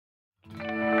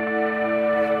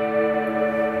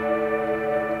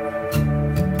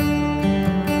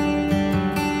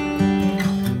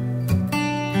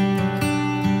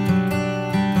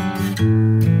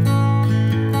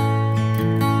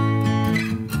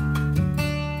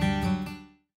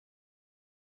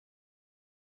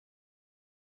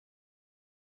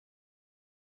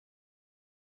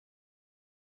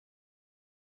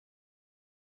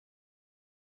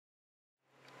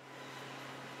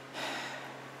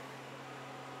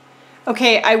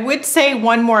Okay, I would say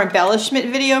one more embellishment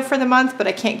video for the month, but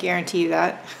I can't guarantee you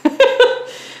that.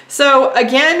 So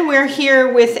again, we're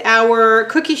here with our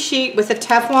cookie sheet with a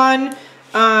Teflon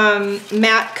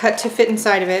mat cut to fit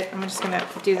inside of it. I'm just gonna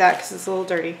do that because it's a little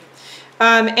dirty.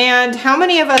 And how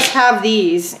many of us have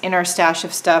these in our stash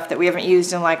of stuff that we haven't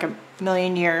used in like a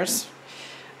million years?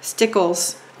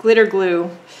 Stickles, glitter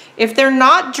glue. If they're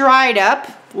not dried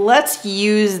up, let's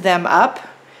use them up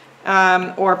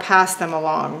or pass them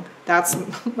along. That's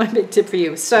my big tip for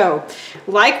you. So,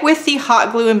 like with the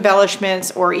hot glue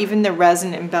embellishments or even the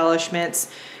resin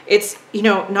embellishments, it's, you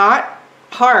know, not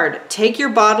hard. Take your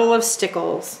bottle of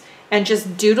Stickles and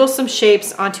just doodle some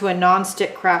shapes onto a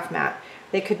non-stick craft mat.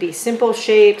 They could be simple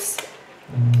shapes,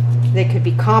 they could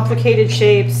be complicated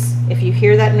shapes. If you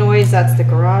hear that noise, that's the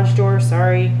garage door,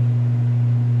 sorry.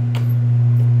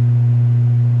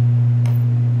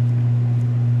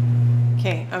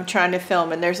 Okay, I'm trying to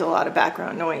film and there's a lot of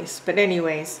background noise, but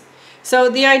anyways. So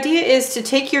the idea is to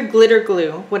take your glitter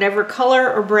glue, whatever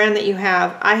color or brand that you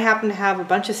have. I happen to have a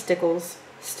bunch of Stickles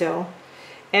still.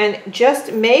 And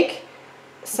just make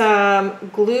some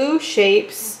glue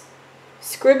shapes,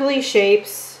 scribbly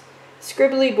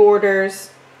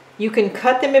borders. You can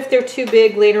cut them if they're too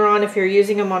big later on if you're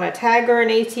using them on a tag or an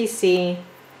ATC.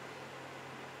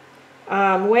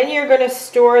 When you're going to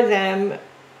store them,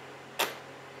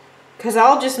 because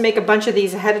I'll just make a bunch of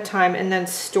these ahead of time and then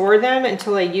store them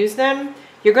until I use them,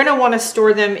 you're going to want to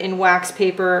store them in wax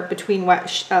paper, between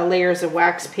layers of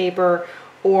wax paper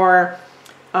or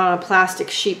plastic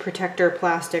sheet protector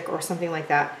plastic or something like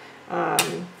that.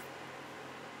 I'm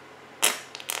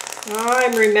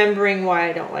remembering why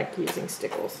I don't like using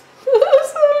Stickles.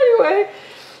 So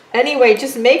anyway,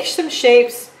 just make some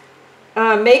shapes.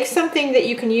 Make something that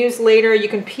you can use later. You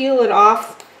can peel it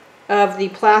off of the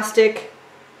plastic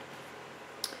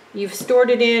you've stored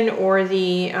it in, or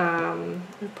the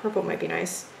purple might be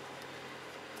nice,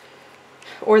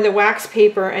 or the wax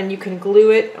paper, and you can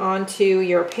glue it onto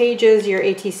your pages, your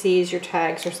ATCs, your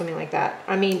tags, or something like that.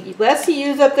 I mean, let's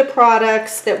use up the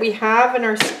products that we have in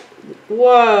our...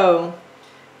 Whoa.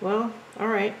 Well, all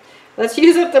right. Let's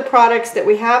use up the products that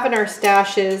we have in our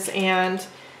stashes and,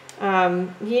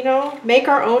 you know, make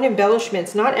our own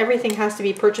embellishments. Not everything has to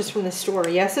be purchased from the store.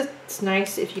 Yes, it's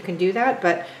nice if you can do that,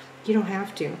 but you don't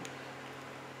have to.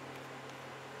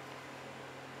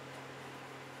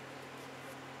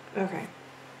 Okay.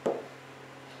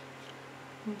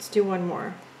 Let's do one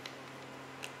more.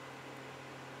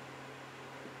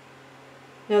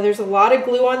 Now there's a lot of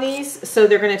glue on these, so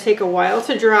they're going to take a while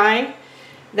to dry.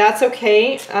 That's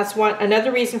okay. That's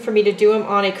another reason for me to do them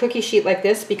on a cookie sheet like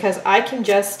this, because I can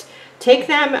just take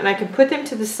them and I can put them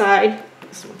to the side.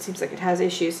 This one seems like it has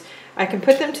issues. I can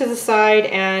put them to the side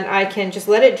and I can just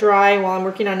let it dry while I'm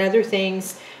working on other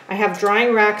things. I have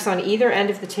drying racks on either end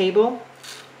of the table.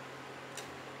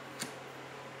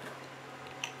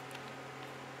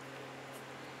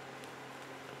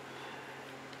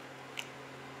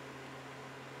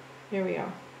 There we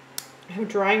go. I have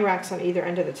drying racks on either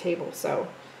end of the table, so.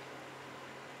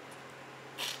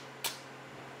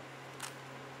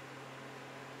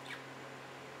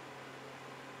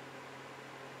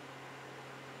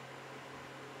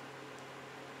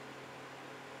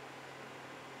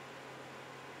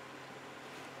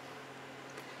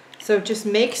 So just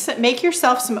make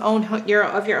yourself some of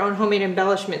your own homemade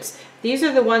embellishments. These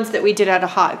are the ones that we did out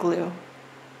of hot glue.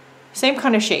 Same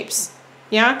kind of shapes.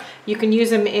 Yeah, you can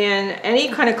use them in any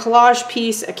kind of collage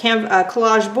piece, a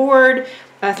collage board,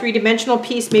 a three-dimensional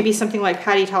piece, maybe something like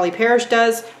Patty Tolly Parrish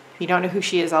does. If you don't know who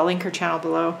she is, I'll link her channel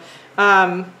below.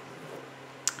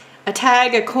 A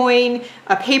tag, a coin,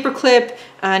 a paper clip,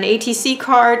 an ATC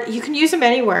card. You can use them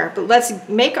anywhere, but let's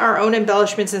make our own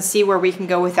embellishments and see where we can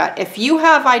go with that. If you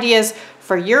have ideas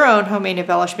for your own homemade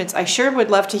embellishments, I sure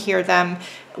would love to hear them.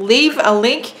 Leave a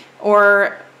link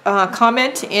or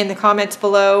comment in the comments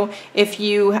below. If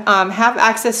you have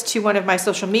access to one of my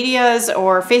social medias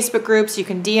or Facebook groups, you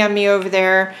can DM me over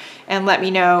there and let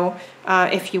me know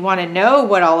if you want to know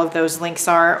what all of those links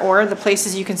are, or the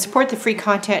places you can support the free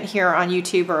content here on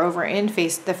YouTube or over in the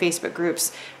Facebook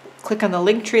groups. Click on the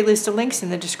link tree list of links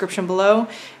in the description below,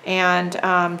 and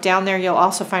down there you'll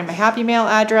also find my Happy Mail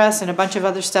address and a bunch of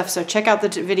other stuff, so check out the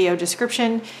video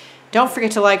description. Don't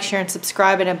forget to like, share, and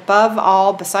subscribe, and above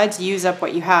all, besides use up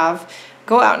what you have,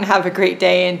 go out and have a great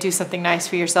day and do something nice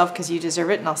for yourself because you deserve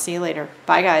it, and I'll see you later.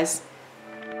 Bye, guys.